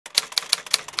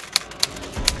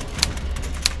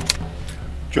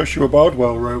Joshua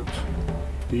Bardwell wrote,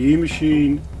 "The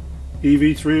Eachine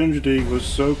EV300D was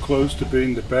so close to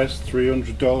being the best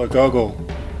 $300 goggle."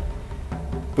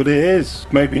 But it is.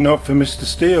 Maybe not for Mr.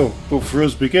 Steele, but for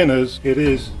us beginners, it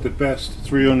is the best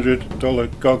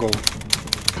 $300 goggle.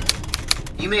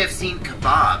 You may have seen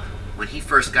Kebab. When he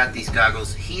first got these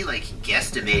goggles, he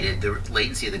guesstimated the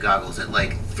latency of the goggles at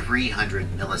 300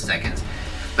 milliseconds.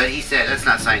 But he said that's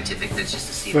not scientific, that's just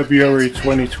a see. February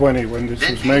 2020 when this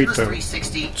was made though.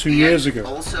 2 years ago.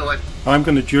 Also, I'm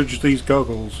going to judge these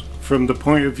goggles from the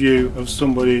point of view of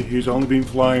somebody who's only been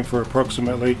flying for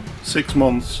approximately 6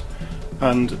 months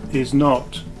and is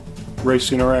not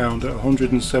racing around at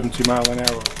 170 miles an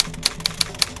hour.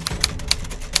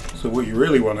 So what you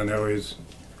really want to know is,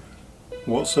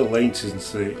 what's the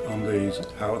latency on these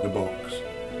out of the box?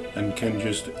 And can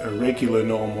just a regular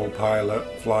normal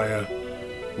pilot, flyer,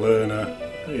 learner,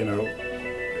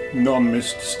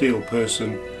 non-Mr. Steele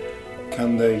person,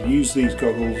 can they use these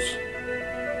goggles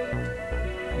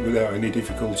without any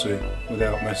difficulty,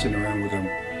 without messing around with them,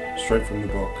 straight from the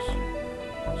box?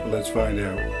 So let's find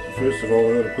out. First of all,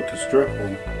 we're going to put the strap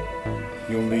on.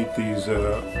 You'll need these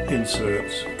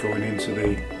inserts going into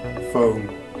the foam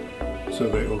so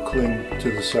that it'll cling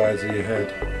to the sides of your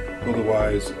head.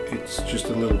 Otherwise, it's just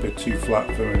a little bit too flat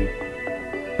for me.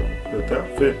 But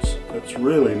that fits. That's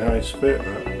really nice fit,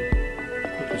 that.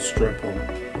 Put the strap on.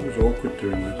 It was awkward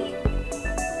doing this.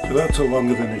 So that's a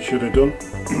longer than it should have done.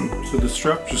 So the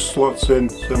strap just slots in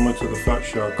similar to the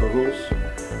Fatshark goggles.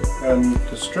 And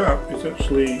the strap is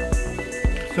actually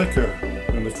thicker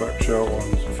than the Fatshark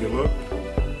ones, if you look.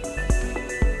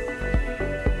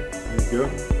 There you go.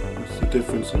 That's the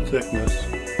difference in thickness.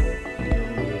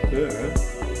 There.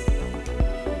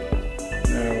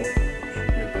 Now, should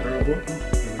be a power button.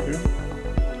 There we go.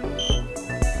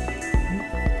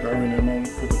 Powering them on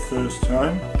for the first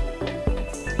time.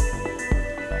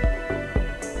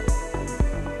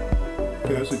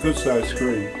 Okay, it's a good size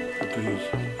screen, but these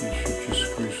should just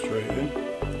screw straight in.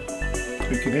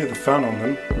 You can hear the fan on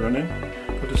them running.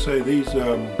 Got to say, these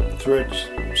threads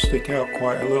stick out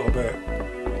quite a little bit.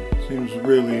 Seems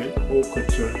really awkward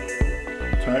to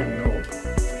tighten up.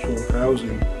 So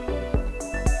housing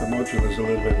the modular's a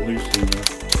little bit loose in there.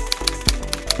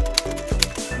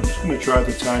 I'm just going to try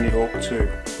the tiny hawk too.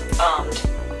 Armed.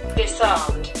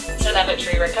 Disarmed.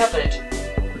 Telemetry recovered.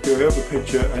 Okay, we have a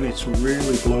picture and it's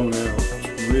really blown out.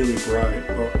 It's really bright,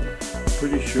 but I'm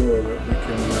pretty sure that we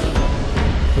can...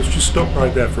 let's just stop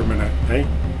right there for a minute, eh?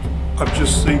 I've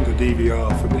just seen the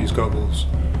DVR from these goggles.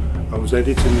 I was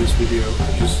editing this video,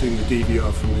 I've just seen the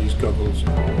DVR from these goggles.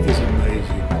 It's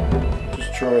amazing.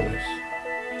 Just try this.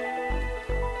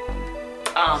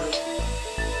 Armed.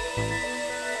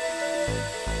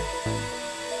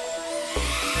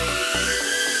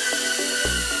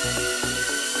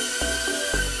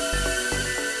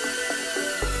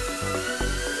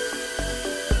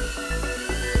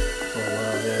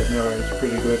 No, it's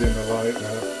pretty good in the light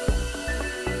now.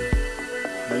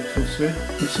 Latency.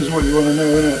 This is what you want to know,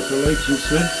 isn't it? The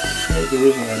latency. No, there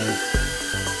isn't any.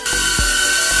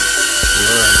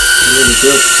 Right, really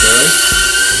good, guys.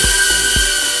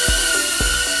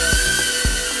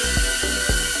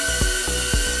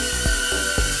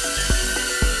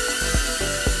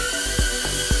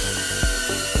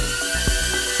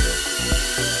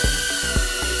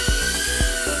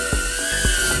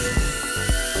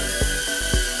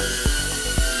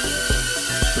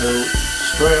 So,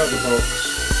 straight out the box.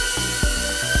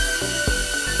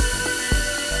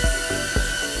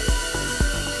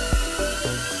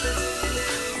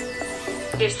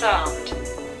 Disarmed.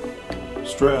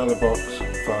 Straight out of the box,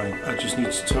 fine. I just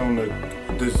need to tone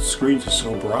the screens are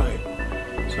so bright.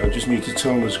 So I just need to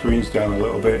tone the screens down a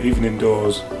little bit, even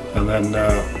indoors. And then,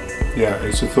 yeah,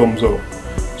 it's a thumbs up.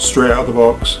 Straight out of the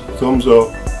box, thumbs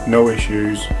up, no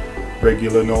issues.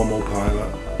 Regular, normal pilot.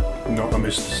 Not a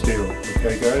Mr. Steele,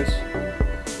 okay guys?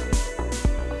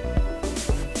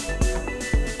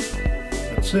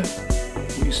 That's it.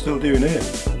 What are you still doing here?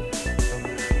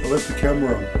 I left the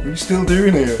camera on. What are you still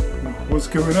doing here? What's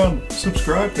going on?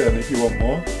 Subscribe then if you want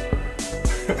more.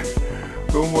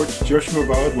 Go and watch Joshua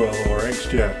Bardwell or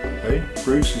XJet. Hey,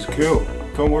 Bruce is cool.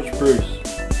 Go and watch Bruce.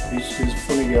 He's a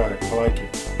funny guy. I like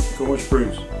it. Go and watch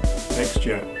Bruce.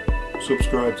 XJet.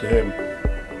 Subscribe to him.